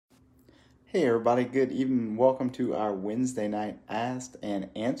Hey everybody, good evening. Welcome to our Wednesday night Asked and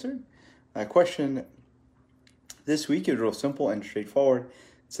Answered. Question this week is real simple and straightforward. It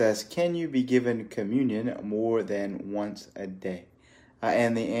says, can you be given communion more than once a day?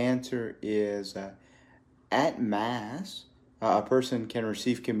 And the answer is, at Mass, a person can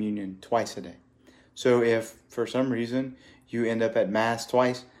receive communion twice a day. So if for some reason you end up at Mass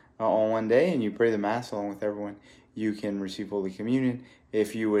twice on one day and you pray the Mass along with everyone, you can receive Holy Communion.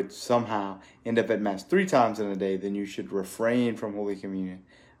 If you would somehow end up at Mass 3 times in a day, then you should refrain from Holy Communion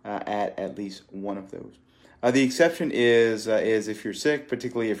at least one of those. The exception is if you're sick,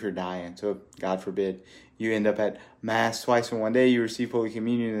 particularly if you're dying. So, God forbid, you end up at Mass twice in one day, you receive Holy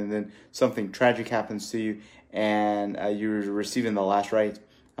Communion, and then something tragic happens to you, and you're receiving the last rites,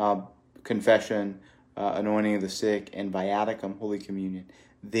 confession, anointing of the sick, and viaticum, Holy Communion.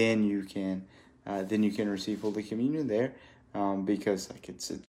 Then you can receive Holy Communion there, because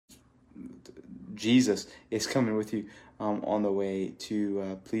it's Jesus is coming with you on the way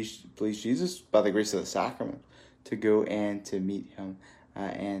to please Jesus by the grace of the sacrament to go and to meet Him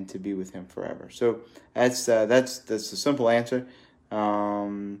and to be with Him forever. So that's a simple answer.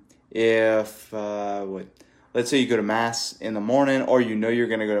 Let's say you go to Mass in the morning, or you know you're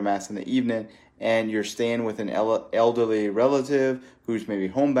going to go to Mass in the evening, and you're staying with an elderly relative who's maybe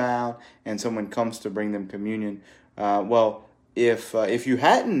homebound, and someone comes to bring them communion. If you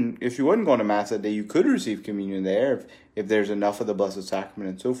wasn't going to Mass that day, you could receive communion there if there's enough of the Blessed Sacrament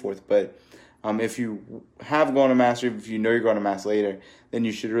and so forth. But if you have gone to Mass, or if you know you're going to Mass later, then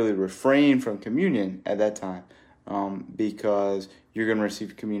you should really refrain from communion at that time, because you're going to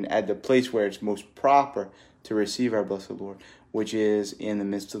receive communion at the place where it's most proper to receive our Blessed Lord, which is in the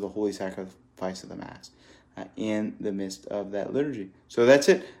midst of the Holy Sacrifice of the Mass, in the midst of that liturgy. So that's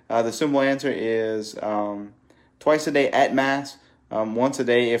it. The simple answer is twice a day at Mass, once a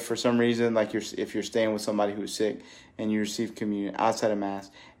day if for some reason, like if you're staying with somebody who's sick and you receive communion outside of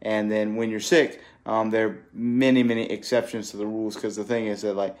Mass. And then when you're sick, there are many exceptions to the rules, because the thing is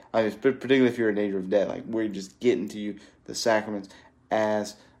that, particularly if you're in danger of death, we're just getting to you the sacraments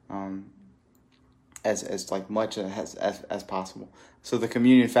as much as possible. So the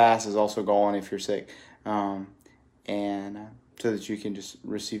communion fast is also going if you're sick, and so that you can just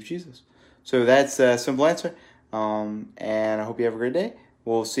receive Jesus. So that's a simple answer. And I hope you have a great day.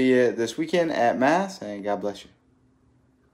 We'll see you this weekend at Mass, and God bless you.